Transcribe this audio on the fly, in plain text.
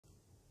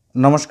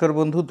नमस्कार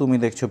बंधु, तुम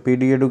देखो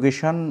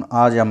PdEducation।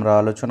 आज আমরা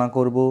আলোচনা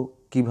করব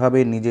কিভাবে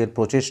নিজের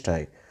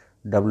প্রচেষ্টায়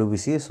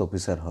WBCS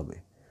অফিসার হবে।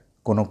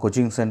 কোনো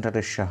কোচিং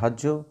সেন্টারের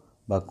সাহায্য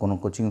বা কোনো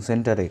কোচিং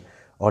সেন্টারে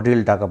অঢেল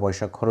টাকা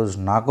পয়সা খরচ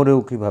না করেও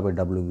কিভাবে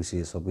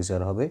WBCS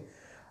অফিসার হবে,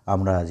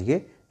 আমরা আজকে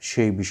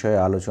সেই বিষয়ে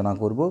আলোচনা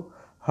করব।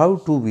 How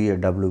to B A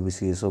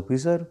WBCS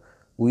officer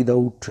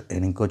without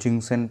any coaching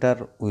centre,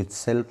 with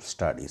self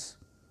studies.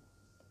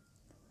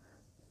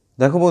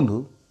 দেখো বন্ধু,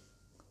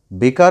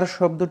 বেকার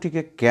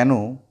শব্দটিকে কেন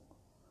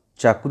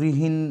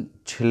চাকরিহীন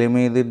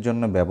ছেলেমেয়েদের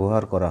জন্য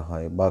ব্যবহার করা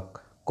হয় বা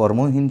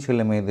কর্মহীন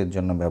ছেলেমেয়েদের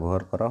জন্য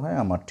ব্যবহার করা হয়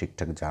আমার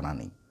ঠিকঠাক জানা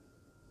নেই।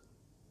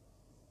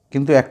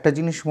 কিন্তু একটা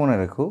জিনিস মনে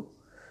রেখো,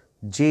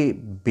 যে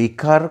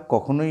বেকার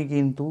কখনোই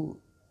কিন্তু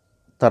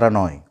তারা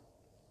নয়।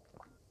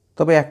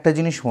 তবে একটা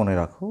জিনিস মনে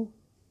রাখো,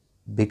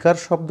 বেকার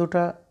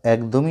শব্দটা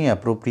একদমই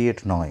অ্যাপ্রোপ্রিয়েট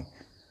নয়।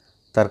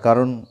 তার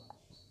কারণ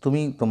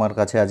তোমার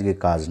কাছে আজকে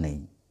কাজ নেই,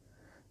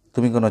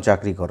 তুমি কোনো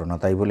চাকরি করো না,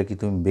 তাই বলে কি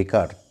তুমি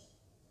বেকার?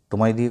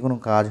 তোমায় দিয়ে কোনো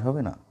কাজ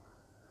হবে না?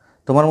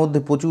 তোমার মধ্যে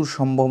প্রচুর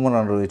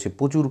সম্ভাবনা রয়েছে,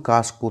 প্রচুর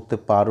কাজ করতে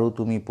পারো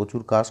তুমি,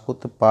 প্রচুর কাজ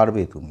করতে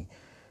পারবে তুমি।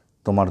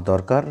 তোমার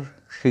দরকার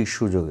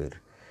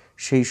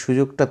সেই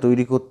সুযোগটা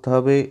তৈরি করতে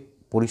হবে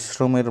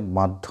পরিশ্রমের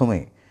মাধ্যমে,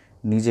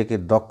 নিজেকে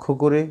দক্ষ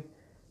করে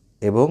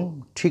এবং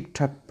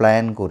ঠিকঠাক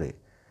প্ল্যান করে।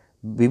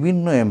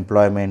 বিভিন্ন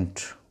এমপ্লয়মেন্ট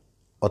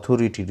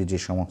অথরিটির যে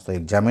সমস্ত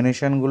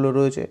এক্সামিনেশানগুলো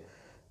রয়েছে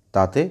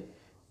তাতে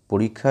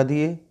পরীক্ষা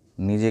দিয়ে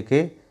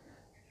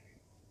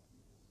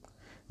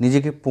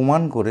নিজেকে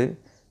প্রমাণ করে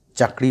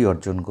চাকরি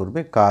অর্জন করবে,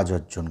 কাজ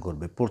অর্জন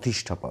করবে,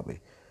 প্রতিষ্ঠা পাবে।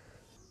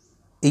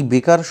 এই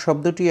বেকার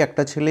শব্দটি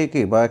একটা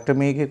ছেলেকে বা একটা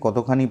মেয়েকে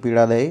কতখানি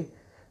পীড়া দেয়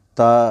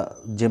তা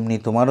যেমনি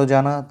তোমারও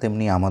জানা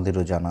তেমনি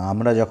আমাদেরও জানা।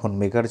 আমরা যখন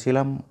বেকার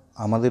ছিলাম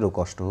আমাদেরও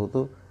কষ্ট হতো।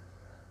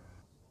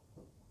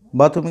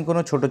 বা তুমি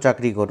কোনো ছোট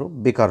চাকরি করো,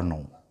 বেকার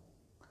নও,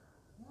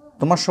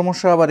 তোমার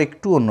সমস্যা আবার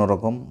একটু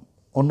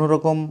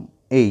অন্যরকম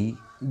এই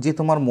যে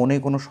তোমার মনে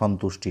কোনো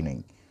সন্তুষ্টি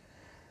নেই।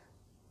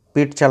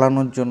 পেট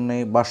চালানোর জন্যে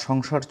বা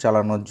সংসার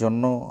চালানোর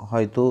জন্য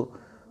হয়তো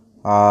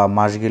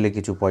মাস গেলে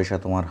কিছু পয়সা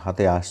তোমার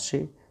হাতে আসছে,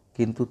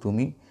 কিন্তু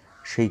তুমি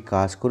সেই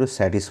কাজ করে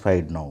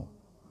স্যাটিসফাইড নও।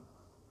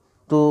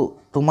 তো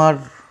তোমার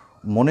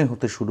মনে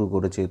হতে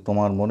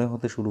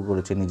শুরু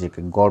করেছে নিজেকে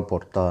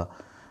গড়পড়তা,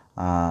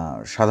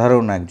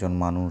 সাধারণ একজন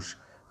মানুষ।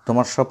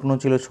 তোমার স্বপ্ন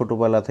ছিল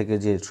ছোটোবেলা থেকে,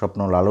 যে স্বপ্ন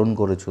লালন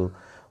করেছো,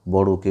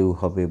 বড় কেউ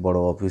হবে, বড়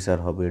অফিসার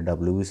হবে,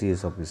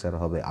 WBCS অফিসার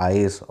হবে,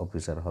 IAS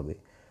অফিসার হবে।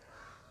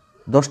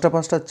 10টা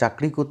 5টা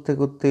চাকরি করতে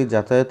করতে,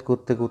 যাতায়াত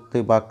করতে করতে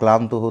বা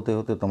ক্লান্ত হতে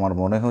হতে তোমার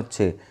মনে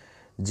হচ্ছে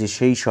যে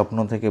সেই স্বপ্ন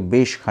থেকে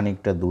বেশ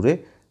খানিকটা দূরে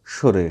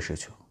সরে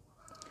এসেছো।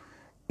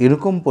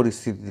 এরকম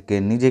পরিস্থিতিকে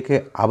নিজেকে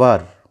আবার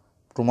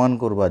প্রমাণ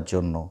করবার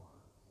জন্য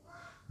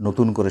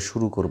নতুন করে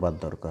শুরু করবার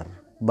দরকার।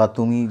 বা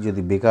তুমি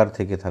যদি বেকার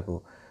থেকে থাকো,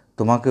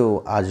 তোমাকেও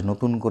আজ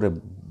নতুন করে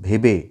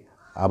ভেবে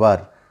আবার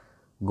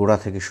গোড়া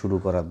থেকে শুরু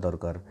করার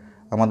দরকার।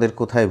 আমাদের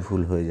কোথায়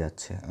ভুল হয়ে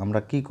যাচ্ছে, আমরা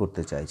কি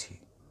করতে চাইছি?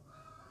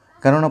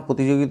 কেননা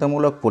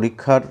প্রতিযোগিতামূলক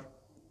পরীক্ষার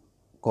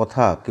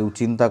কথা কেউ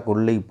চিন্তা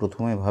করলেই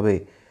প্রথমে ভাবে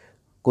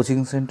কোচিং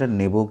সেন্টার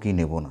নেব কি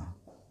নেব না।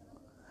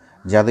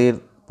 যাদের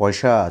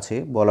পয়সা আছে,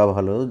 বলা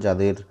ভালো,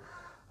 যাদের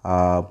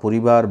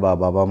পরিবার বা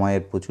বাবা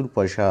মায়ের প্রচুর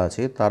পয়সা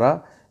আছে, তারা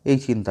এই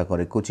চিন্তা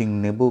করে কোচিং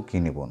নেব কি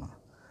নেব না।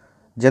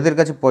 যাদের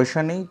কাছে পয়সা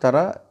নেই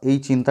তারা এই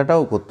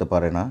চিন্তাটাও করতে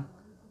পারে না।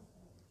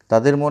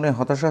 তাদের মনে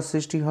হতাশার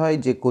সৃষ্টি হয়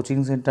যে কোচিং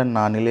সেন্টার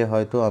না নিলে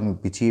হয়তো আমি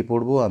পিছিয়ে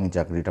পড়বো, আমি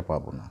চাকরিটা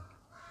পাবো না।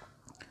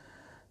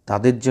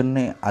 তাদের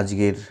জন্যে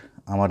আজকের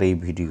আমার এই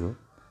ভিডিও।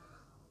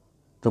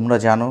 তোমরা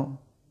জানো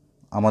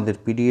আমাদের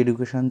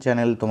PdEducation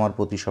চ্যানেল তোমার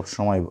প্রতি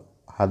সবসময়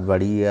হাত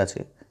বাড়িয়ে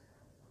আছে।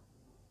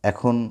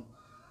 এখন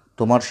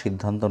তোমার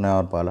সিদ্ধান্ত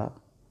নেওয়ার পালা,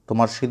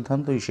 তোমার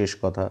সিদ্ধান্তই শেষ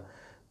কথা।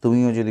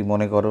 তুমিও যদি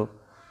মনে করো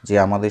যে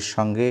আমাদের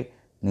সঙ্গে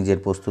নিজের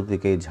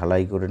প্রস্তুতিকে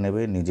ঝালাই করে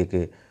নেবে,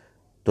 নিজেকে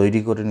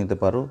তৈরি করে নিতে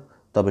পারো,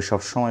 তবে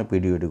সবসময়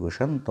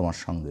PdEducation তোমার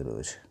সঙ্গে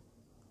রয়েছে।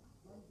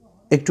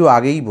 একটু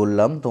আগেই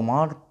বললাম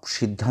তোমার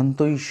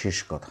সিদ্ধান্তই শেষ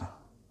কথা।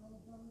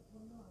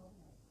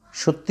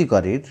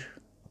 সত্যিকারের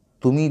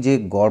তুমি যে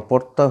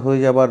গড়পড়তা হয়ে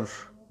যাবার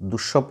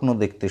দুঃস্বপ্ন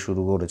দেখতে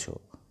শুরু করেছো,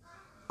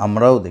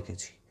 আমরাও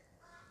দেখেছি।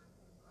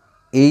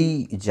 এই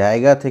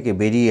জায়গা থেকে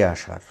বেরিয়ে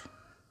আসার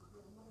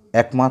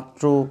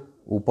একমাত্র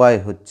উপায়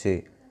হচ্ছে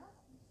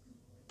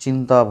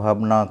চিন্তা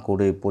ভাবনা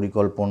করে,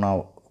 পরিকল্পনা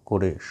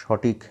করে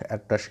সঠিক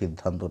একটা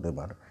সিদ্ধান্ত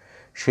নেবার।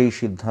 সেই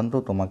সিদ্ধান্ত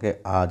তোমাকে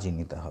আজই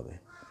নিতে হবে।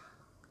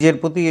 নিজের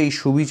প্রতি এই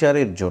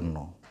সুবিচারের জন্য,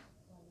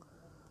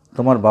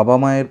 তোমার বাবা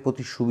মায়ের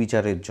প্রতি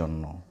সুবিচারের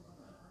জন্য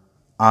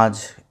আজ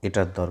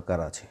এটার দরকার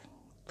আছে।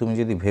 তুমি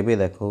যদি ভেবে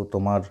দেখো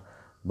তোমার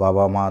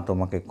বাবা মা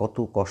তোমাকে কত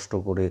কষ্ট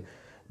করে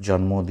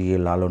জন্ম দিয়ে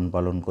লালন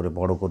পালন করে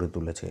বড় করে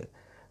তুলেছে,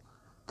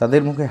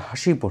 তাদের মুখে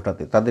হাসি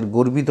ফোটাতে, তাদের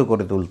গর্বিত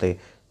করে তুলতে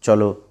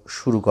চলো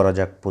শুরু করা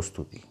যাক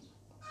প্রস্তুতি।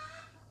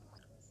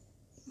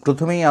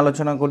 প্রথমেই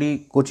আলোচনা করি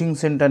কোচিং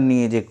সেন্টার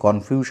নিয়ে যে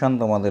কনফিউশন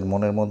তোমাদের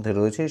মনের মধ্যে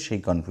রয়েছে, সেই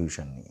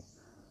কনফিউশন নিয়ে।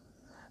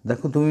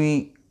 দেখো, তুমি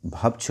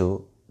ভাবছো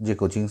যে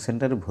কোচিং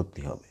সেন্টারে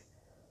ভর্তি হবে,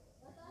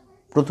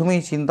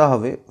 প্রথমেই চিন্তা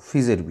হবে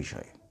ফিজের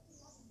বিষয়।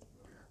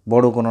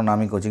 বড় কোনো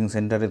নামী কোচিং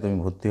সেন্টারে তুমি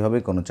ভর্তি হবে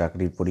কোনো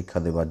চাকরির পরীক্ষা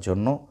দেওয়ার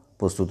জন্য,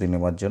 প্রস্তুতি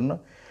নেওয়ার জন্য,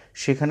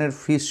 সেখানের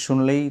ফিস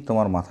শুনলেই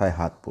তোমার মাথায়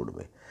হাত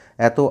পড়বে।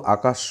 এত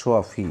আকাশ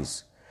ছোঁয়া ফিস,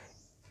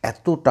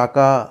 এত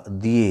টাকা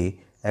দিয়ে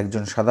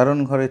একজন সাধারণ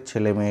ঘরের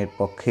ছেলে মেয়ের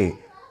পক্ষে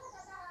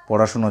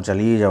পড়াশুনো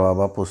চালিয়ে যাওয়া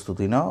বা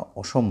প্রস্তুতি নেওয়া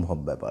অসম্ভব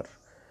ব্যাপার।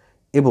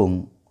 এবং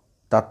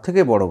তার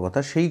থেকে বড় কথা,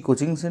 সেই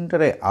কোচিং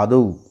সেন্টারে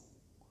আদৌ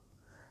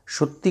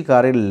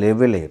সত্যিকারের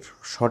লেভেলের,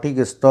 সঠিক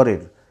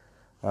স্তরের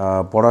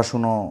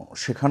পড়াশুনো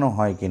শেখানো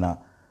হয় কি না,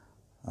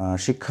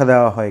 শিক্ষা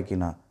দেওয়া হয় কি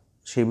না,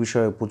 সে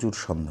বিষয়ে প্রচুর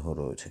সন্দেহ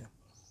রয়েছে।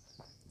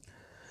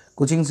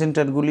 কোচিং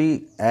সেন্টারগুলি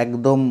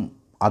একদম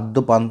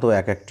আদ্যপান্ত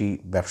এক একটি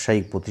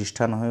ব্যবসায়িক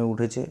প্রতিষ্ঠান হয়ে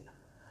উঠেছে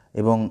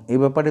এবং এ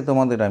ব্যাপারে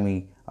তোমাদের আমি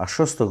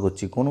আশ্বস্ত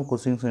করছি, কোনো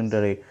কোচিং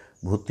সেন্টারে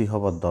ভর্তি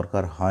হবার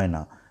দরকার হয়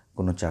না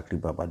কোনো চাকরি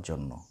পাবার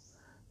জন্য।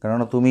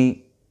 কেননা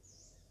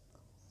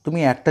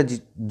তুমি একটা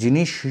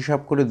জিনিস হিসাব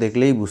করে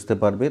দেখলেই বুঝতে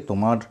পারবে,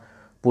 তোমার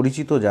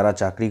পরিচিত যারা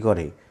চাকরি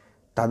করে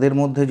তাদের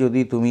মধ্যে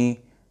যদি তুমি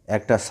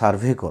একটা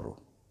সার্ভে করো,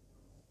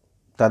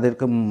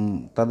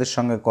 তাদের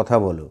সঙ্গে কথা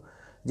বলো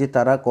যে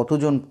তারা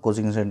কতজন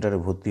কোচিং সেন্টারে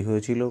ভর্তি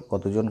হয়েছিল,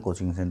 কতজন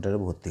কোচিং সেন্টারে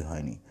ভর্তি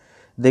হয়নি,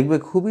 দেখবে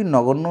খুবই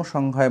নগণ্য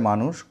সংখ্যায়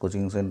মানুষ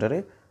কোচিং সেন্টারে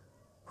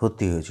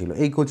ভর্তি হয়েছিল।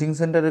 এই কোচিং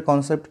সেন্টারের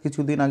কনসেপ্ট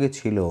কিছুদিন আগে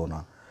ছিলও না।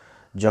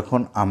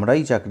 যখন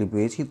আমরাই চাকরি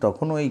পেয়েছি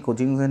তখনও এই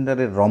কোচিং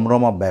সেন্টারের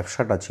রমরমা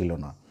ব্যবসাটা ছিল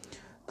না।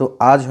 তো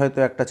আজ হয়তো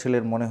একটা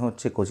ছেলের মনে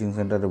হচ্ছে কোচিং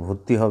সেন্টারে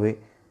ভর্তি হবে,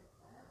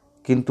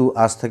 কিন্তু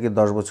আজ থেকে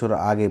 10 বছর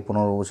আগে,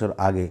 15 বছর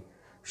আগে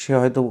সে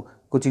হয়তো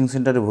কোচিং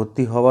সেন্টারে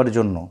ভর্তি হওয়ার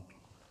জন্য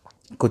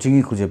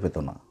কোচিংই খুঁজে পেত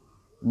না।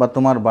 বা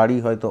তোমার বাড়ি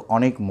হয়তো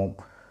অনেক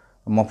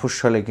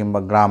মফস্বলে কিংবা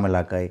গ্রাম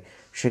এলাকায়,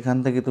 সেখান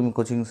থেকে তুমি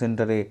কোচিং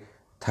সেন্টারে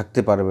থাকতে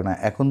পারবে না।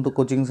 এখন তো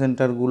কোচিং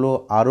সেন্টারগুলো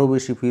আরও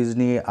বেশি ফিজ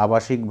নিয়ে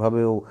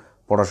আবাসিকভাবেও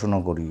পড়াশুনো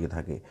করিয়ে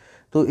থাকে।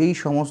 তো এই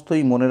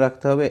সমস্তই মনে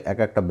রাখতে হবে, এক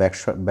একটা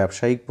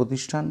ব্যবসায়িক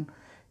প্রতিষ্ঠান,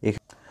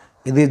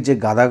 এদের যে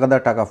গাদা গাদা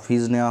টাকা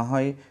ফিজ নেওয়া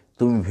হয়,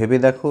 তুমি ভেবে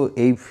দেখো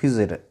এই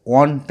ফিজের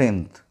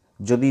 1/10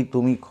 যদি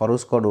তুমি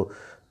খরচ করো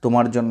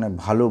তোমার জন্য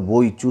ভালো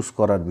বই চুজ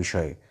করার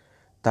বিষয়ে,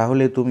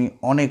 তাহলে তুমি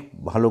অনেক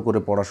ভালো করে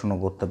পড়াশুনো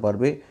করতে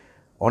পারবে,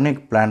 অনেক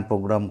প্ল্যান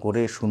প্রোগ্রাম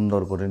করে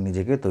সুন্দর করে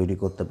নিজেকে তৈরি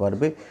করতে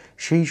পারবে।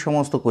 সেই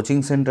সমস্ত কোচিং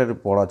সেন্টারে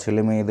পড়া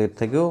ছেলে মেয়েদের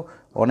থেকেও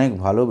অনেক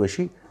ভালো,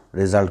 বেশি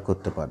রেজাল্ট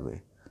করতে পারবে।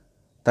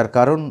 তার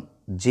কারণ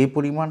যে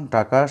পরিমাণ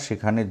টাকা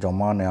সেখানে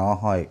জমা নেওয়া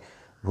হয়,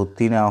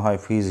 ভর্তি নেওয়া হয়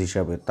ফিজ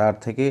হিসাবে, তার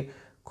থেকে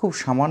খুব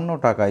সামান্য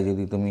টাকায়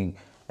যদি তুমি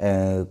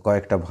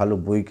কয়েকটা ভালো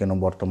বই কেনো,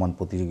 বর্তমান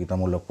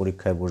প্রতিযোগিতামূলক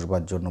পরীক্ষায়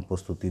বসবার জন্য,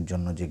 প্রস্তুতির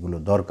জন্য যেগুলো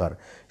দরকার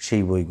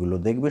সেই বইগুলো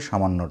দেখবে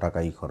সামান্য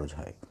টাকাই খরচ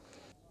হয়।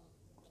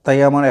 তাই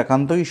আমার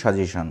একান্তই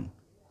সাজেশান,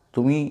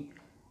 তুমি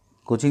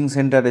কোচিং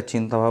সেন্টারের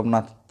চিন্তাভাবনা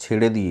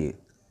ছেড়ে দিয়ে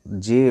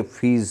যে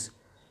ফিজ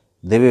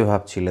দেবে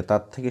ভাবছিলে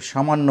তার থেকে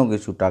সামান্য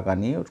কিছু টাকা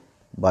নিয়ে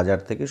বাজার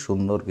থেকে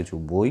সুন্দর কিছু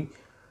বই,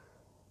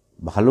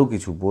 ভালো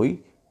কিছু বই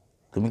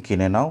তুমি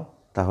কিনে নাও,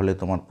 তাহলে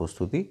তোমার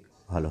প্রস্তুতি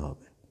ভালো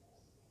হবে।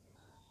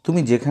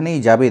 তুমি যেখানেই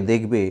যাবে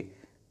দেখবে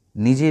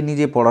নিজে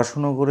নিজে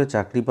পড়াশুনো করে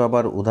চাকরি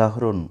পাবার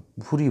উদাহরণ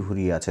ভুরি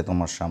ভুরি আছে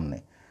তোমার সামনে।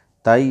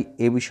 তাই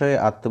এ বিষয়ে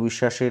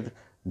আত্মবিশ্বাসের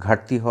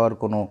ঘাটতি হওয়ার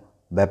কোনো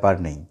ব্যাপার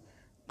নেই।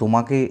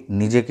 তোমাকে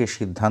নিজেকে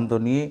সিদ্ধান্ত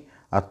নিয়ে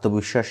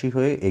আত্মবিশ্বাসী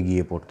হয়ে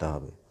এগিয়ে পড়তে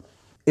হবে।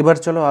 এবার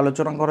চলো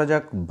আলোচনা করা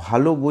যাক,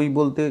 ভালো বই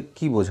বলতে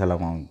কি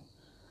বোঝালাম আমি।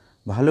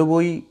 ভালো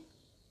বই,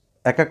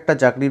 এক একটা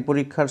চাকরির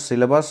পরীক্ষার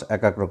সিলেবাস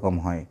এক এক রকম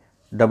হয়।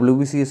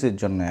 WBCS-এর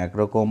জন্য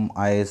একরকম,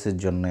 IAS-এর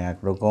জন্য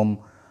একরকম,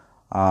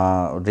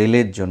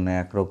 রেলের জন্য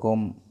একরকম,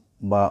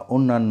 বা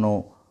অন্যান্য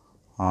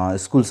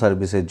স্কুল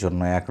সার্ভিসের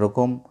জন্য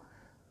একরকম।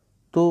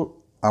 তো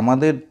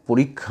আমাদের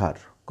পরীক্ষার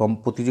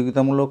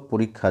প্রতিযোগিতামূলক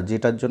পরীক্ষা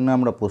যেটার জন্য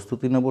আমরা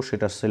প্রস্তুতি নেব,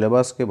 সেটার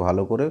সিলেবাসকে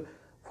ভালো করে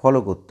ফলো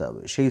করতে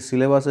হবে। সেই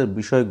সিলেবাসের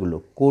বিষয়গুলো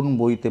কোন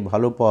বইতে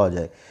ভালো পাওয়া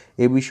যায়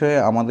এ বিষয়ে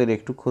আমাদের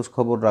একটু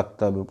খোঁজখবর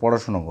রাখতে হবে,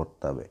 পড়াশুনো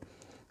করতে হবে।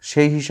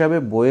 সেই হিসাবে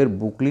বইয়ের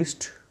বুক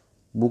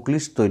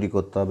লিস্ট তৈরি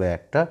করতে হবে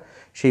একটা।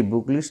 সেই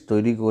বুক লিস্ট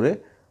তৈরি করে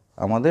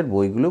আমাদের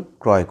বইগুলো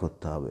ক্রয়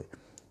করতে হবে।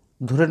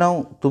 ধরে নাও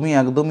তুমি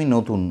একদমই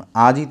নতুন,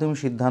 আজই তুমি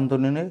সিদ্ধান্ত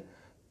নিলে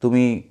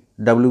তুমি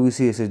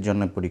WBCS-এর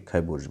জন্য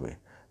পরীক্ষায় বসবে,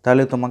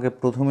 তাহলে তোমাকে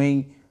প্রথমেই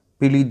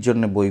পিলির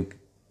জন্য বই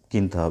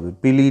কিনতে হবে।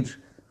 পিলির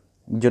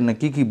জন্য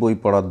কি কি বই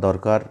পড়ার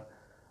দরকার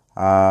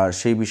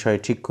সেই বিষয়ে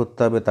ঠিক করতে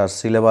হবে, তার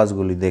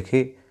সিলেবাসগুলি দেখে।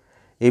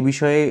 এ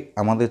বিষয়ে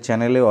আমাদের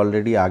চ্যানেলে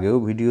অলরেডি আগেও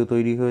ভিডিও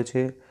তৈরি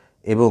হয়েছে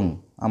এবং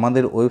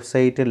আমাদের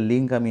ওয়েবসাইটের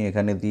লিঙ্ক আমি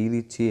এখানে দিয়ে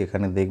দিচ্ছি।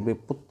 এখানে দেখবে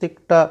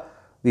প্রত্যেকটা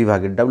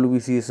বিভাগের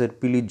WBCS-এর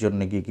পিলির জন্য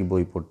কী কী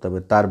বই পড়তে হবে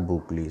তার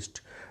বুক লিস্ট।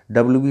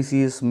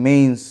 WBCS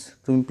মেইনস,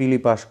 তুমি পিলি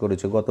পাস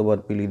করেছো, গতবার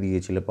পিলি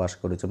দিয়েছিলে, পাস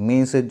করেছো,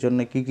 মেইনসের জন্য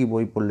কী কী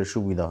বই পড়লে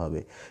সুবিধা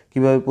হবে,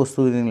 কীভাবে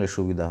প্রস্তুতি নিলে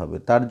সুবিধা হবে,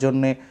 তার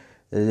জন্যে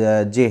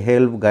যে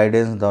হেল্প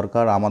গাইডেন্স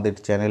দরকার আমাদের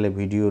চ্যানেলে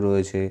ভিডিও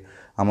রয়েছে,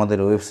 আমাদের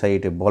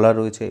ওয়েবসাইটে বলা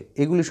রয়েছে।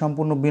 এগুলি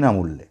সম্পূর্ণ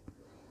বিনামূল্যে।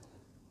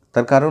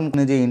 তার কারণ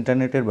যে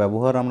ইন্টারনেটের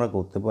ব্যবহার আমরা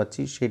করতে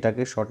পারছি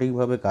সেটাকে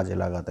সঠিকভাবে কাজে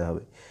লাগাতে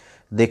হবে,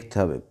 দেখতে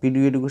হবে।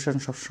 PdEducation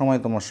সবসময়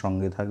তোমার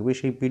সঙ্গে থাকবে।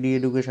 সেই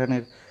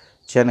PdEducationের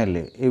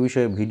চ্যানেলে এ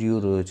বিষয়ে ভিডিও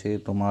রয়েছে,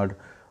 তোমার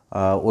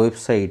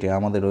ওয়েবসাইটে,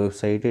 আমাদের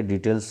ওয়েবসাইটে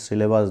ডিটেলস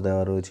সিলেবাস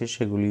দেওয়া রয়েছে,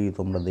 সেগুলি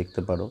তোমরা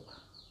দেখতে পারো।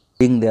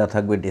 লিঙ্ক দেওয়া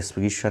থাকবে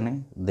ডেসক্রিপশানে,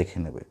 দেখে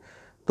নেবে।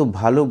 তো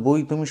ভালো বই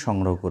তুমি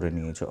সংগ্রহ করে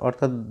নিয়েছো,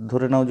 অর্থাৎ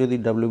ধরে নাও যদি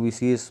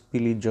WBCS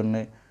পিলির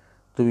জন্যে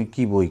তুমি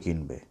কি বই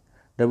কিনবে,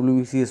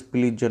 WBCS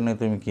পিলির জন্যে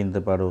তুমি কিনতে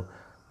পারো,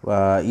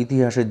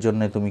 ইতিহাসের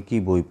জন্যে তুমি কি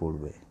বই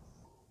পড়বে।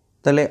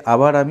 তাহলে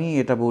আবার আমি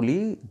এটা বলি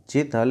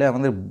যে তাহলে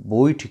আমাদের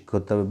বই ঠিক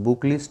করতে হবে, বুক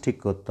লিস্ট ঠিক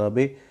করতে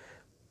হবে,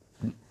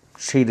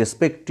 সেই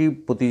রেসপেক্টিভ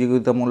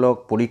প্রতিযোগিতামূলক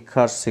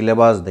পরীক্ষার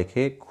সিলেবাস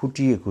দেখে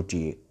খুঁটিয়ে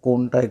খুঁটিয়ে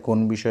কোনটায় কোন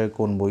বিষয়ে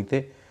কোন বইতে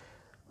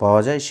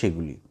পাওয়া যায়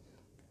সেগুলি।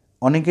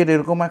 অনেকের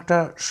এরকম একটা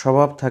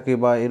স্বভাব থাকে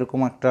বা এরকম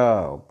একটা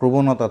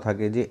প্রবণতা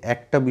থাকে যে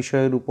একটা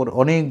বিষয়ের উপর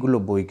অনেকগুলো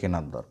বই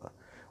কেনার দরকার,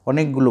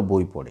 অনেকগুলো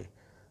বই পড়ে,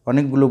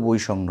 অনেকগুলো বই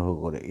সংগ্রহ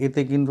করে,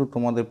 এতে কিন্তু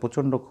তোমাদের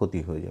প্রচণ্ড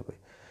ক্ষতি হয়ে যাবে।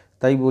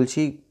 তাই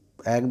বলছি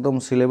একদম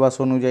সিলেবাস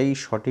অনুযায়ী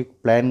সঠিক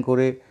প্ল্যান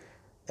করে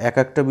এক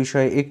একটা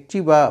বিষয়ে একটি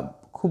বা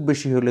খুব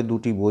বেশি হলে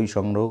দুটি বই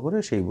সংগ্রহ করে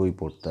সেই বই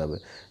পড়তে হবে।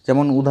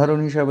 যেমন উদাহরণ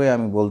হিসাবে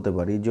আমি বলতে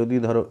পারি, যদি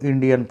ধরো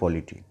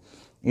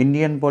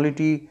ইন্ডিয়ান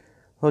পলিটি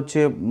হচ্ছে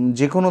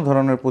যে কোনো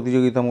ধরনের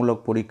প্রতিযোগিতামূলক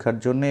পরীক্ষার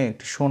জন্যে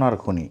একটি সোনার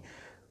খনি।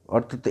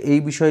 অর্থাৎ এই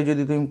বিষয়ে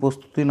যদি তুমি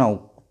প্রস্তুতি নাও,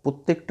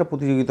 প্রত্যেকটা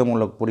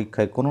প্রতিযোগিতামূলক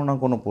পরীক্ষায় কোনো না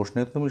কোনো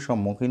প্রশ্নের তুমি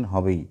সম্মুখীন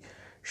হবেই।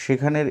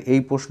 সেখানের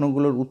এই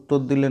প্রশ্নগুলোর উত্তর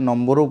দিলে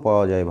নম্বরও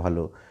পাওয়া যায়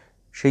ভালো।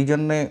 সেই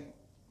জন্যে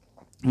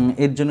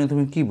এর জন্য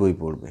তুমি কি বই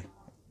পড়বে?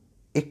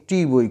 একটি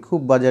বই, খুব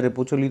বাজারে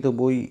প্রচলিত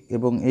বই,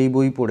 এবং এই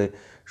বই পড়ে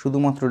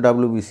শুধুমাত্র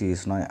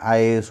WBCS নয়,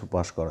 IASও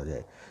পাস করা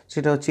যায়।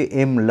 সেটা হচ্ছে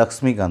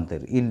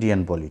লক্ষ্মীকান্তের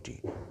ইন্ডিয়ান পলিটি।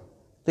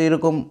 তো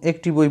এরকম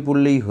একটি বই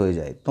পড়লেই হয়ে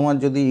যায়। তোমার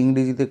যদি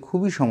ইংরেজিতে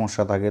খুবই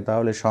সমস্যা থাকে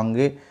তাহলে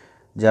সঙ্গে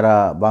যারা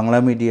বাংলা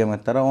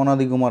মিডিয়ামের তারা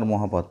অনাদিকুমার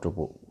মহাপাত্র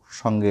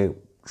সঙ্গে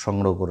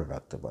সংগ্রহ করে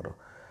রাখতে পারো।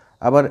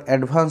 আবার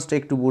অ্যাডভান্সড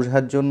একটু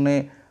বোঝার জন্যে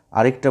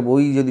আরেকটা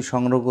বই যদি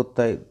সংগ্রহ করতে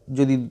হয়,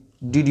 যদি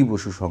DD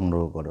বসু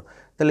সংগ্রহ করো,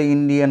 তাহলে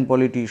ইন্ডিয়ান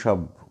পলিটি সব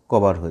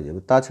কভার হয়ে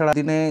যাবে। তাছাড়া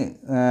দিনে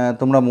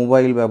তোমরা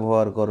মোবাইল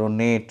ব্যবহার করো,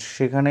 নেট,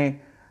 সেখানে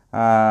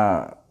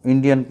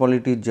ইন্ডিয়ান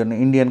পলিটির জন্য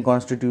ইন্ডিয়ান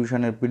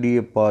কনস্টিটিউশনের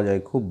PDF পাওয়া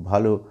যায়, খুব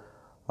ভালো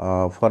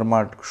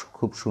ফরম্যাট,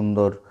 খুব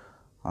সুন্দর।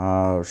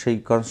 সেই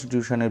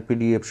কনস্টিটিউশনের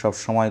PDF সব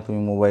সময় তুমি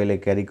মোবাইলে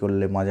ক্যারি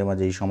করলে, মাঝে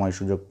মাঝে এই সময়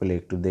সুযোগ পেলে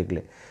একটু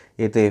দেখলে,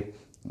 এতে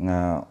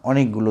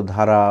অনেকগুলো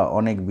ধারা,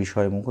 অনেক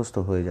বিষয় মুখস্থ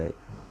হয়ে যায়।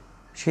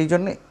 সেই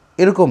জন্যে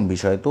এরকম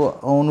বিষয় তো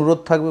অনুরোধ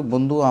থাকবে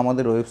বন্ধু,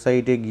 আমাদের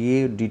ওয়েবসাইটে গিয়ে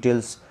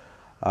ডিটেলস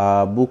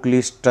বুক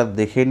লিস্টটা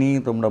দেখে নিয়ে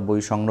তোমরা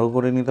বই সংগ্রহ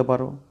করে নিতে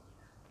পারো।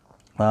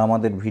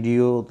 আমাদের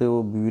ভিডিওতেও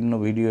বিভিন্ন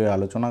ভিডিওয়ে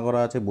আলোচনা করা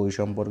আছে বই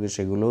সম্পর্কে,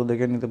 সেগুলোও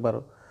দেখে নিতে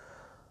পারো।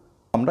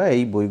 আমরা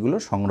এই বইগুলো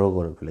সংগ্রহ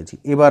করে ফেলেছি।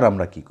 এবার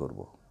আমরা কি করব?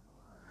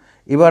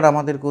 এবার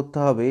আমাদের করতে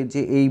হবে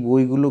যে এই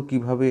বইগুলো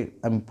কিভাবে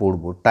আমি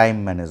পড়ব, টাইম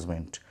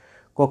ম্যানেজমেন্ট,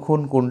 কখন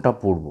কোনটা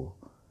পড়ব।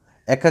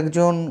 এক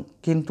একজন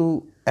কিন্তু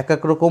এক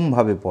এক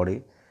রকমভাবে পড়ে।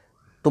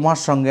 তোমার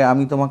সঙ্গে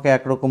আমি তোমাকে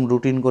একরকম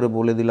রুটিন করে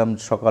বলে দিলাম,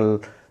 সকাল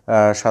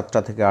 7টা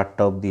থেকে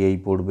 8টা অবধি এই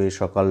পড়বে,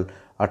 সকাল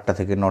 8টা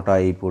থেকে 9টা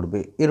এই পড়বে,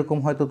 এরকম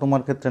হয়তো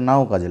তোমার ক্ষেত্রে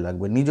নাও কাজে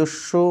লাগবে।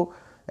 নিজস্ব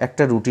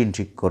একটা রুটিন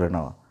ঠিক করে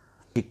নেওয়া।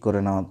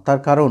 তার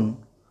কারণ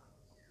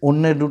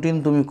অন্যের রুটিন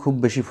তুমি খুব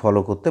বেশি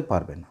ফলো করতে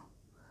পারবে না।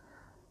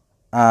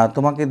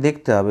 তোমাকে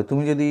দেখতে হবে,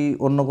 তুমি যদি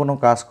অন্য কোনো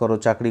কাজ করো,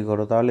 চাকরি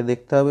করো, তাহলে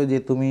দেখতে হবে যে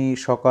তুমি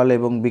সকাল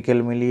এবং বিকেল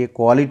মিলিয়ে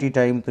কোয়ালিটি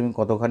টাইম তুমি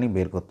কতখানি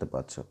বের করতে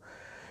পারছো।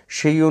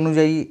 সেই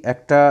অনুযায়ী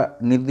একটা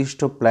নির্দিষ্ট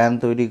প্ল্যান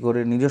তৈরি করে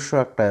নিজস্ব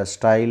একটা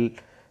স্টাইল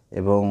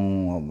এবং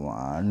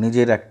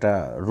নিজের একটা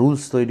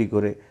রুলস তৈরি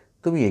করে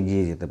তুমি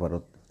এগিয়ে যেতে পারো।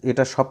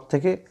 এটা সব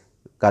থেকে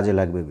কাজে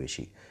লাগবে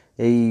বেশি।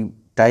 এই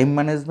টাইম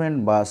ম্যানেজমেন্ট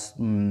বা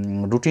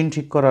রুটিন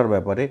ঠিক করার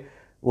ব্যাপারে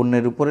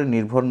অন্যের উপরে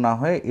নির্ভর না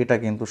হয়ে এটা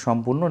কিন্তু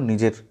সম্পূর্ণ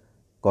নিজের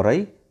করাই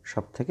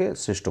সব থেকে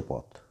শ্রেষ্ঠ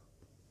পথ।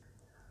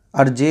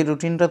 আর যে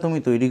রুটিনটা তুমি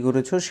তৈরি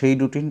করেছো সেই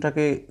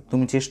রুটিনটাকে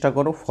তুমি চেষ্টা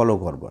করো ফলো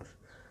করবার।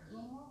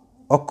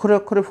 অক্ষরে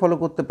অক্ষরে ফলো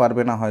করতে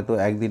পারবে না, হয়তো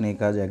একদিন এই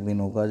কাজ একদিন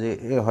ও কাজে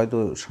হয়তো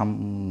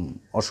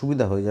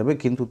অসুবিধা হয়ে যাবে,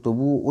 কিন্তু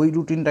তবুও ওই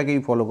রুটিনটাকেই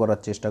ফলো করার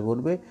চেষ্টা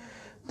করবে।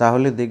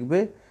 তাহলে দেখবে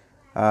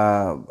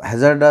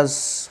হ্যাজার্ডাস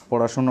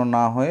পড়াশুনো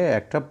না হয়ে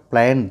একটা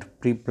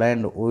প্রি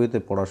প্ল্যান্ড ওয়েতে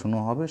পড়াশুনো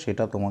হবে।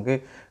 সেটা তোমাকে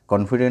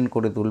কনফিডেন্ট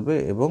করে তুলবে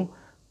এবং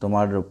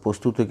তোমার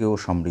প্রস্তুতিকেও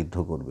সমৃদ্ধ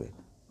করবে।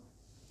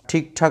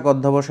 ঠিকঠাক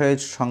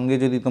অধ্যবসায়ের সঙ্গে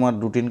যদি তোমার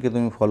রুটিনকে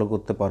তুমি ফলো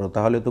করতে পারো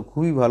তাহলে তো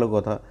খুবই ভালো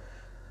কথা,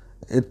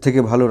 এর থেকে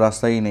ভালো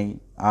রাস্তাই নেই।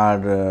 আর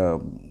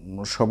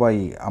সবাই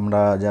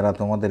আমরা যারা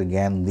তোমাদের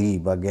জ্ঞান দিই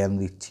বা জ্ঞান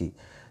দিচ্ছি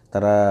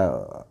তারা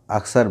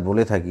আকসার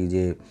বলে থাকি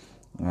যে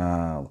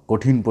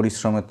কঠিন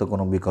পরিশ্রমের তো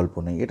কোনো বিকল্প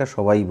নেই, এটা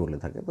সবাই বলে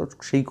থাকে। তো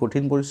সেই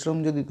কঠিন পরিশ্রম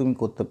যদি তুমি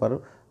করতে পারো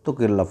তো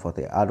কেল্লা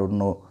ফতে, আর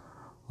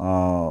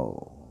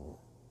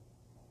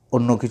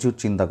অন্য কিছুর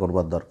চিন্তা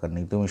করবার দরকার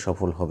নেই, তুমি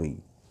সফল হবেই।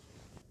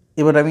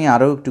 এবার আমি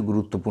আরও একটি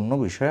গুরুত্বপূর্ণ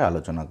বিষয়ে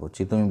আলোচনা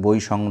করছি। তুমি বই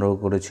সংগ্রহ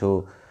করেছো,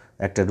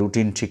 একটা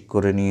রুটিন ঠিক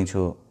করে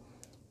নিয়েছো,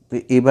 তো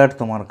এবার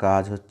তোমার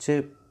কাজ হচ্ছে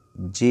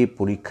যে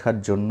পরীক্ষার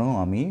জন্য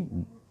আমি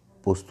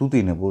প্রস্তুতি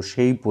নেব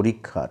সেই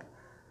পরীক্ষার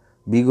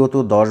বিগত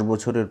 10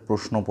 বছরের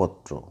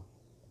প্রশ্নপত্র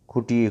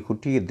খুঁটিয়ে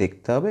খুঁটিয়ে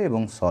দেখতে হবে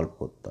এবং সলভ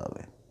করতে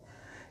হবে।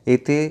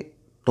 এতে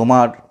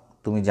তোমার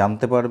তুমি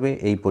জানতে পারবে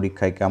এই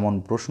পরীক্ষায় কেমন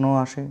প্রশ্ন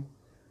আসে,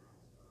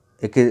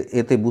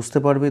 এতে বুঝতে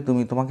পারবে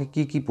তোমাকে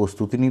কি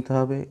প্রস্তুতি নিতে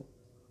হবে।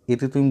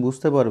 এতে তুমি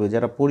বুঝতে পারবে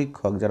যারা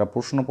পরীক্ষক, যারা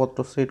প্রশ্নপত্র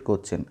সেট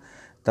করছেন,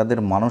 তাদের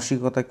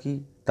মানসিকতা কি,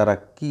 তারা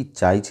কি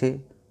চাইছে,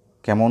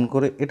 কেমন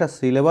করে। এটা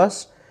সিলেবাস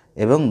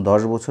এবং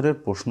 10 বছরের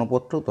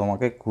প্রশ্নপত্র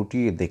তোমাকে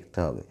খুঁটিয়ে দেখতে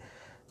হবে।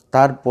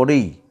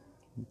 তারপরেই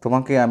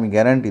তোমাকে আমি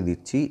গ্যারান্টি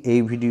দিচ্ছি এই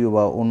ভিডিও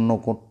বা অন্য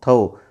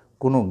কোথাও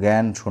কোনো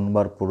জ্ঞান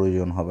শোনবার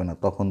প্রয়োজন হবে না।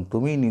 তখন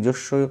তুমি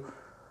নিজস্ব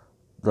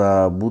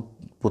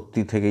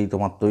বুৎপত্তি থেকেই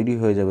তোমার তৈরি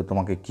হয়ে যাবে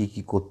তোমাকে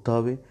কি করতে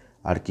হবে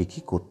আর কি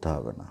করতে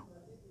হবে না।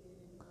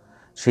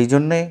 সেই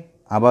জন্যে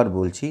আবার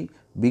বলছি,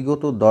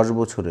 বিগত 10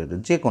 বছরের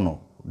যে কোনো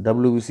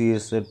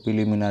WBCS-এর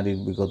প্রিলিমিনারির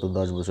বিগত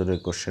 10 বছরের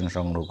কোশ্চেন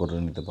সংগ্রহ করে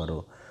নিতে পারো,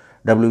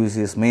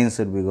 WBCS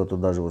মেন্সের বিগত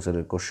 10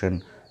 বছরের কোশ্চেন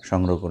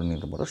সংগ্রহ করে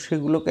নিতে পারো।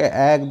 সেগুলোকে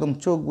একদম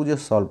চোখ বুজে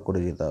সলভ করে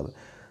যেতে হবে।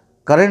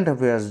 কারেন্ট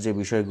অ্যাফেয়ার্স যে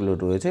বিষয়গুলো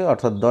রয়েছে,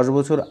 অর্থাৎ 10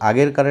 বছর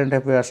আগের কারেন্ট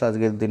অ্যাফেয়ার্স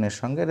আজকের দিনের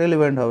সঙ্গে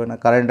রেলিভেন্ট হবে না।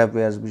 কারেন্ট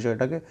অ্যাফেয়ার্স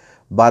বিষয়টাকে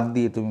বাদ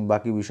দিয়ে তুমি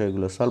বাকি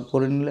বিষয়গুলো সলভ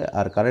করে নিলে,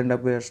 আর কারেন্ট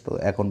অ্যাফেয়ার্স তো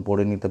এখন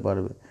পড়ে নিতে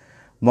পারবে,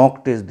 মক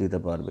টেস্ট দিতে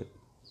পারবে।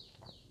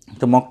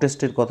 তো মক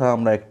টেস্টের কথা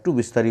আমরা একটু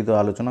বিস্তারিত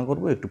আলোচনা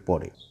করব একটু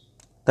পরে।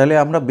 তাহলে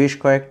আমরা বেশ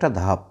কয়েকটা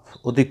ধাপ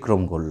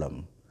অতিক্রম করলাম।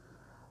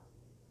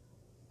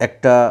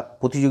 একটা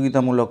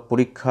প্রতিযোগিতামূলক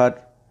পরীক্ষার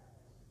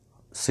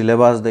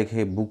সিলেবাস দেখে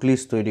বুক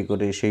লিস্ট তৈরি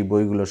করে সেই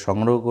বইগুলো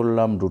সংগ্রহ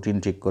করলাম, রুটিন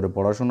ঠিক করে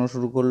পড়াশুনো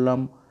শুরু করলাম,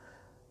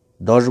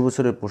 10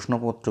 বছরের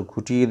প্রশ্নপত্র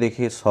খুঁটিয়ে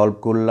দেখে সলভ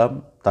করলাম।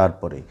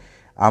 তারপরে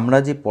আমরা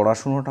যে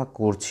পড়াশুনোটা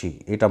করছি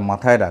এটা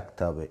মাথায়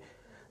রাখতে হবে,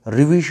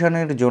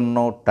 রিভিশনের জন্য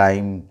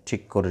টাইম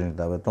ঠিক করে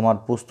নিতে হবে। তোমার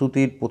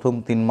প্রস্তুতির প্রথম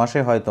 3 মাসে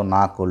হয়তো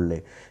না করলে,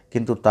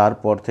 কিন্তু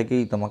তারপর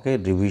থেকেই তোমাকে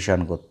রিভিশন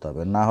করতে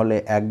হবে। না হলে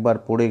একবার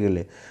পড়ে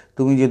গেলে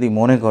তুমি যদি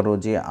মনে করো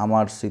যে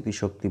আমার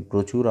স্মৃতিশক্তি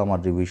প্রচুর, আমার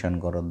রিভিশন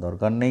করার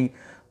দরকার নেই,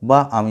 বা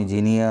আমি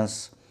জিনিয়াস,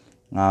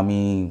 আমি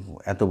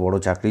এত বড়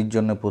চাকরির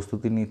জন্য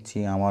প্রস্তুতি নিচ্ছি,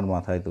 আমার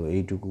মাথায় তো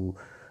এইটুকু,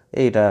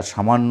 এইটা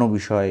সামান্য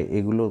বিষয়,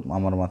 এগুলো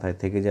আমার মাথায়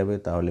থেকে যাবে,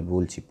 তাহলে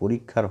বলছি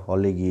পরীক্ষার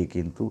হলে গিয়ে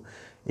কিন্তু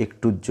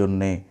একটুর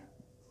জন্যে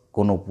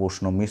কোনো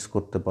প্রশ্ন মিস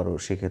করতে পারো,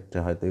 সেক্ষেত্রে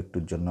হয়তো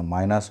একটুর জন্য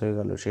মাইনাস হয়ে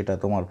গেল, সেটা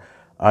তোমার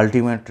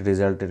আলটিমেট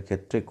রেজাল্টের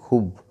ক্ষেত্রে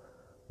খুব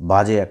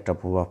বাজে একটা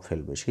প্রভাব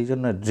ফেলবে। সেই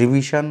জন্য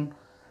রিভিশন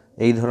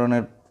এই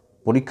ধরনের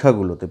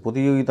পরীক্ষাগুলোতে,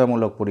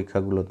 প্রতিযোগিতামূলক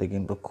পরীক্ষাগুলোতে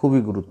কিন্তু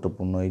খুবই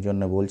গুরুত্বপূর্ণ। এই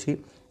জন্য বলছি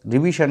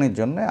রিভিশনের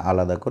জন্য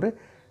আলাদা করে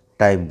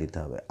টাইম দিতে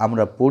হবে।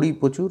 আমরা পড়ি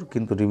প্রচুর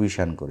কিন্তু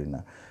রিভিশন করি না।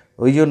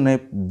 ওই জন্যে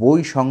বই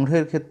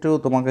সংগ্রহের ক্ষেত্রেও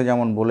তোমাকে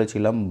যেমন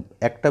বলেছিলাম,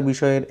 একটা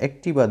বিষয়ের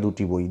 1টি বা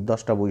 2টি বই,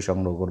 10টা বই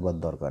সংগ্রহ করবার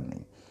দরকার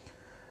নেই।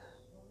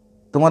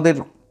 তোমাদের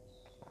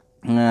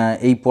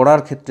এই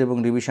পড়ার ক্ষেত্রে এবং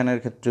রিভিশনের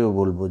ক্ষেত্রেও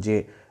বলবো যে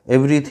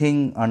এভরিথিং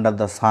আন্ডার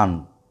দ্য সান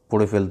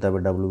পড়ে ফেলতে হবে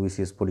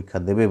WBCS পরীক্ষা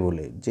দেবে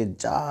বলে, যে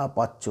যা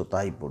পাচ্ছ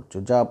তাই পড়ছো,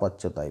 যা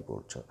পাচ্ছ তাই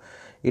পড়ছো,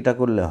 এটা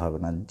করলে হবে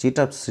না।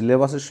 যেটা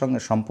সিলেবাসের সঙ্গে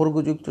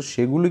সম্পর্কযুক্ত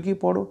সেগুলি কি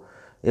পড়ো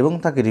এবং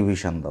তাকে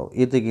রিভিশন দাও,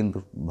 এতে কিন্তু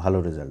ভালো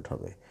রেজাল্ট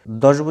হবে।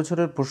 10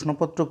 বছরের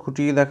প্রশ্নপত্র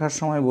খুঁটিয়ে দেখার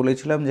সময়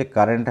বলেছিলাম যে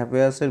কারেন্ট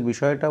অ্যাফেয়ার্সের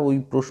বিষয়টা ওই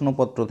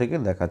প্রশ্নপত্র থেকে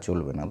দেখা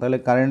চলবে না। তাহলে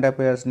কারেন্ট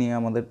অ্যাফেয়ার্স নিয়ে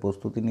আমাদের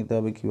প্রস্তুতি নিতে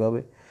হবে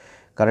কীভাবে?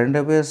 কারেন্ট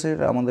অ্যাফেয়ার্সের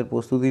আমাদের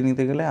প্রস্তুতি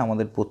নিতে গেলে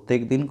আমাদের প্রত্যেক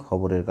দিন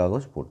খবরের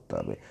কাগজ পড়তে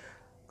হবে।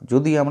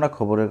 যদি আমরা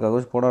খবরের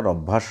কাগজ পড়ার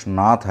অভ্যাস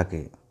না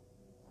থাকে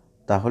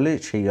তাহলে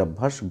সেই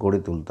অভ্যাস গড়ে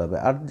তুলতে হবে।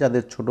 আর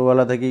যাদের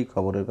ছোটোবেলা থেকেই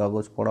খবরের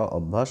কাগজ পড়া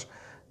অভ্যাস,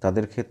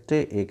 তাদের ক্ষেত্রে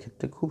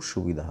এক্ষেত্রে খুব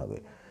সুবিধা হবে।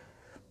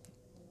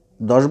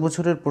 10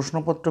 বছরের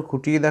প্রশ্নপত্র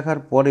খুঁটিয়ে দেখার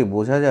পরে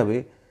বোঝা যাবে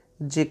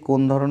যে কোন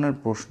ধরনের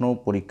প্রশ্ন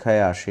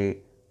পরীক্ষায় আসে,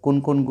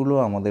 কোনগুলো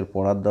আমাদের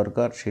পড়ার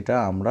দরকার, সেটা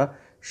আমরা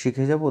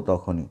শিখে যাব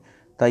তখনই।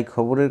 তাই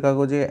খবরের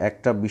কাগজে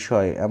একটা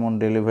বিষয়, এমন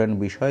রেলেভেন্ট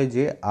বিষয়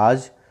যে আজ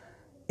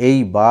এই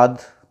বাঁধ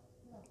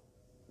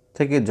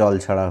থেকে জল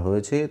ছাড়া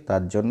হয়েছে,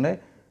 তার জন্যে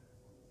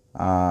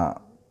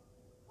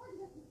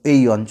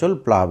এই অঞ্চল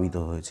প্লাবিত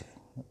হয়েছে,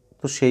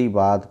 তো সেই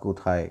বাঁধ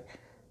কোথায়,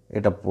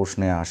 এটা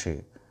প্রশ্নে আসে।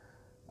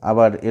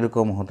 আবার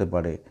এরকম হতে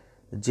পারে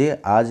যে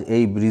আজ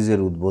এই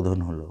ব্রিজের উদ্বোধন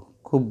হলো,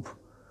 খুব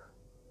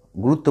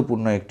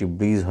গুরুত্বপূর্ণ একটি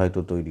ব্রিজ হয়তো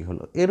তৈরি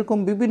হলো। এরকম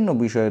বিভিন্ন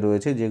বিষয়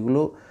রয়েছে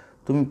যেগুলো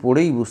তুমি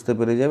পড়েই বুঝতে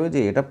পেরে যাবে যে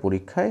এটা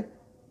পরীক্ষায়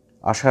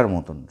আসার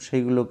মতন।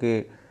 সেইগুলোকে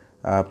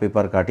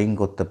পেপার কাটিং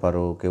করতে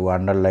পারো, কেউ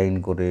আন্ডারলাইন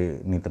করে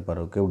নিতে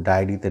পারো, কেউ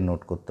ডায়েরিতে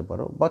নোট করতে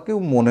পারো, বা কেউ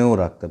মনেও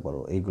রাখতে পারো,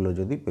 এইগুলো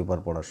যদি পেপার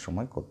পড়ার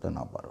সময় করতে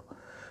না পারো।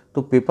 তো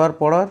পেপার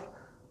পড়ার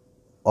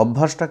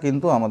অভ্যাসটা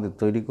কিন্তু আমাদের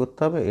তৈরি করতে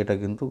হবে, এটা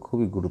কিন্তু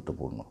খুবই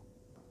গুরুত্বপূর্ণ।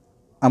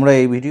 আমরা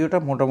এই ভিডিওটা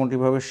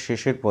মোটামুটিভাবে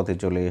শেষের পথে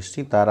চলে এসেছি।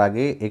 তার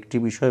আগে একটি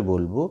বিষয়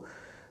বলবো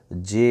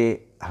যে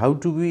how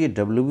to B A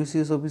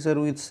WBCS officer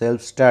with self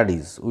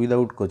studies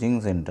without coaching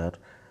centre,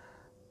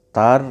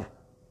 তার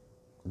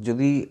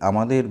যদি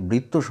আমাদের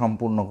বৃত্ত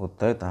সম্পূর্ণ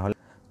করতে হয়, তাহলে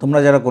তোমরা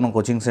যারা কোনো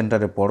কোচিং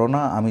সেন্টারে পড়ো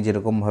না, আমি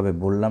যেরকমভাবে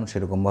বললাম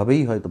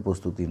সেরকমভাবেই হয়তো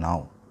প্রস্তুতি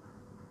নাও,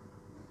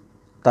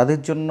 তাদের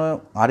জন্য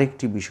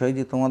আরেকটি বিষয়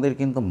যে তোমাদের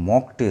কিন্তু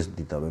মক টেস্ট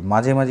দিতে হবে,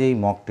 মাঝে মাঝে এই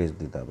মক টেস্ট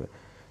দিতে হবে।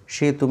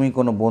 সে তুমি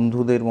কোনো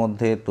বন্ধুদের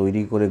মধ্যে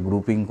তৈরি করে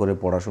গ্রুপিং করে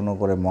পড়াশুনো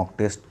করে মক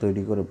টেস্ট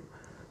তৈরি করে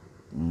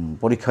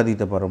পরীক্ষা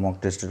দিতে পারো, মক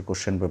টেস্টের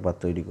কোশ্চেন পেপার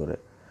তৈরি করে,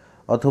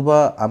 অথবা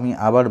আমি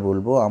আবার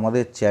বলবো,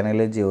 আমাদের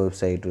চ্যানেলে যে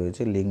ওয়েবসাইট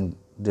রয়েছে, লিঙ্ক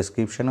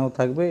ডেসক্রিপশানেও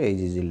থাকবে, এই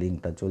যে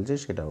লিঙ্কটা চলছে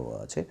সেটাও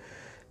আছে,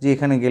 যে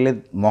এখানে গেলে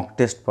মক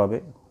টেস্ট পাবে,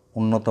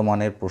 উন্নত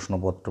মানের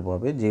প্রশ্নপত্র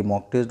পাবে, যে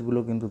মক টেস্টগুলো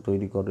কিন্তু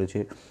তৈরি করেছে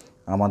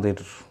আমাদের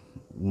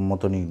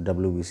মতনই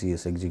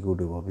WBCS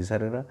এক্সিকিউটিভ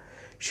অফিসারেরা।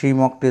 সেই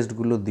মক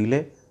টেস্টগুলো দিলে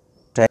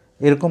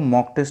এরকম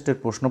মক টেস্টের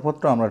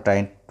প্রশ্নপত্র আমরা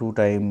টাইম টু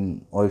টাইম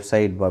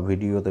ওয়েবসাইট বা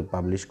ভিডিওতে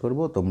পাবলিশ করব,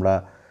 তোমরা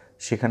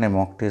সেখানে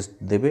মক টেস্ট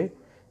দেবে।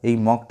 এই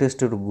মক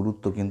টেস্টের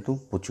গুরুত্ব কিন্তু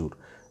প্রচুর।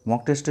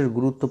 মক টেস্টের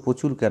গুরুত্ব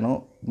প্রচুর কেন?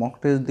 মক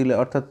টেস্ট দিলে,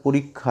 অর্থাৎ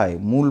পরীক্ষায়,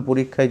 মূল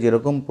পরীক্ষায়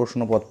যেরকম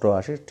প্রশ্নপত্র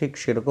আসে ঠিক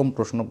সেরকম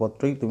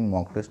প্রশ্নপত্রই তুমি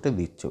মক টেস্টে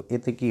দিচ্ছ।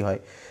 এতে কি হয়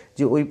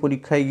যে ওই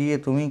পরীক্ষায় গিয়ে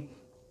তুমি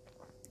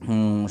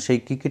সেই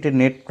ক্রিকেটের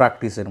নেট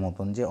প্র্যাকটিসের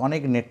মতন, যে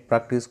অনেক নেট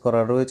প্র্যাকটিস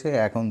করা রয়েছে,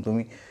 এখন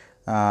তুমি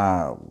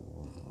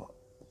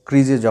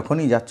ক্রিজে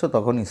যখনই যাচ্ছ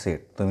তখনই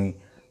সেট, তুমি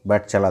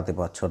ব্যাট চালাতে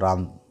পারছো, রান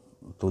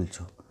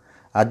তুলছো।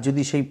 আর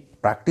যদি সেই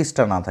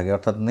প্র্যাকটিসটা না থাকে,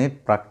 অর্থাৎ নেট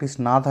প্র্যাকটিস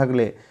না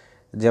থাকলে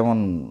যেমন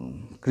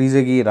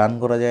ক্রিজে গিয়ে রান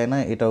করা যায় না,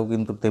 এটাও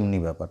কিন্তু তেমনি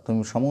ব্যাপার।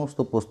 তুমি সমস্ত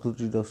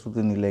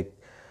প্রস্তুতি নিলে,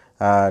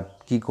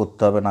 কী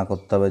করতে হবে না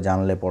করতে হবে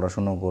জানলে,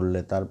 পড়াশুনো করলে,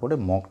 তারপরে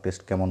মক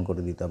টেস্ট কেমন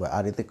করে দিতে হবে।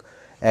 আর এতে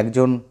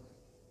একজন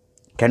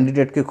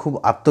ক্যান্ডিডেটকে খুব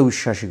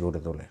আত্মবিশ্বাসী করে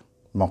তোলে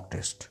মক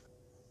টেস্ট।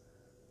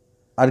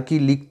 আর কি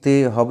লিখতে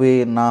হবে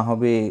না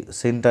হবে,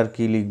 সেন্টার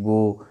কি লিখব,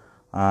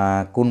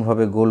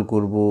 কোনভাবে গোল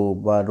করব,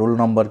 বা রোল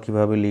নাম্বার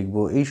কিভাবে লিখব,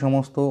 এই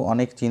সমস্ত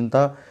অনেক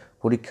চিন্তা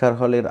পরীক্ষার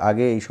হলের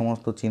আগে, এই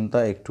সমস্ত চিন্তা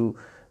একটু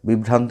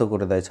বিভ্রান্ত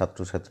করে দেয়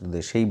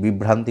ছাত্রছাত্রীদের। সেই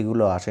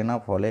বিভ্রান্তিগুলো আসে না,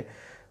 ফলে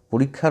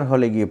পরীক্ষার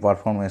হলে গিয়ে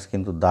পারফরমেন্স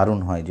কিন্তু দারুণ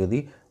হয় যদি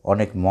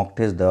অনেক মক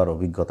টেস্ট দেওয়ার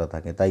অভিজ্ঞতা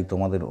থাকে। তাই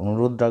তোমাদের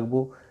অনুরোধ রাখবো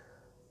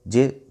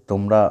যে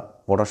তোমরা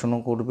পড়াশুনো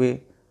করবে,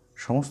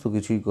 সমস্ত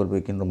কিছুই করবে,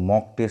 কিন্তু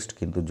মক টেস্ট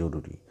কিন্তু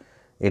জরুরি।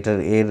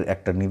 এর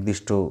একটা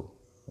নির্দিষ্ট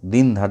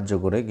দিন ধার্য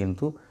করে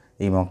কিন্তু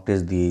এই মক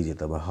টেস্ট দিয়েই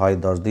যেতে হবে। হয়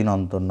 10 দিন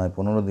অন্তর নয়,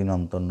 15 দিন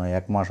অন্তর নয়,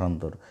 1 মাস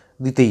অন্তর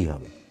দিতেই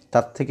হবে।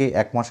 তার থেকে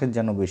 1 মাসের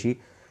যেন বেশি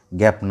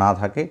গ্যাপ না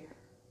থাকে।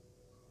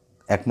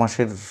 1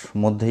 মাসের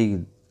মধ্যেই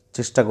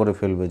চেষ্টা করে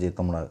ফেলবে যে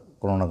তোমরা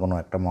কোনো না কোনো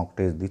একটা মক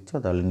টেস্ট দিচ্ছ,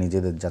 তাহলে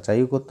নিজেদের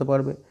যাচাইও করতে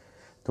পারবে,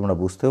 তোমরা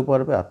বুঝতেও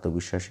পারবে,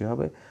 আত্মবিশ্বাসী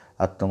হবে।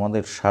 আর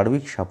তোমাদের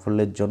সার্বিক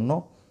সাফল্যের জন্য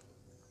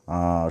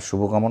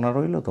শুভকামনা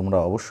রইল। তোমরা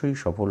অবশ্যই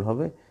সফল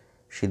হবে।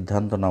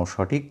 সিদ্ধান্ত নাও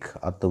সঠিক,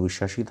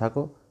 আত্মবিশ্বাসী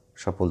থাকো,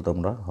 সফল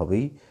তোমরা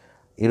হবেই।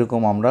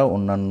 এরকম আমরা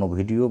অন্যান্য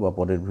ভিডিও বা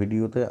পরের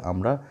ভিডিওতে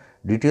আমরা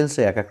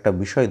ডিটেলসে এক একটা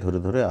বিষয় ধরে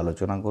ধরে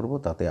আলোচনা করব,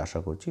 তাতে আশা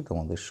করছি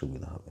তোমাদের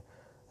সুবিধা হবে।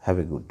 Have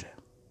a good day.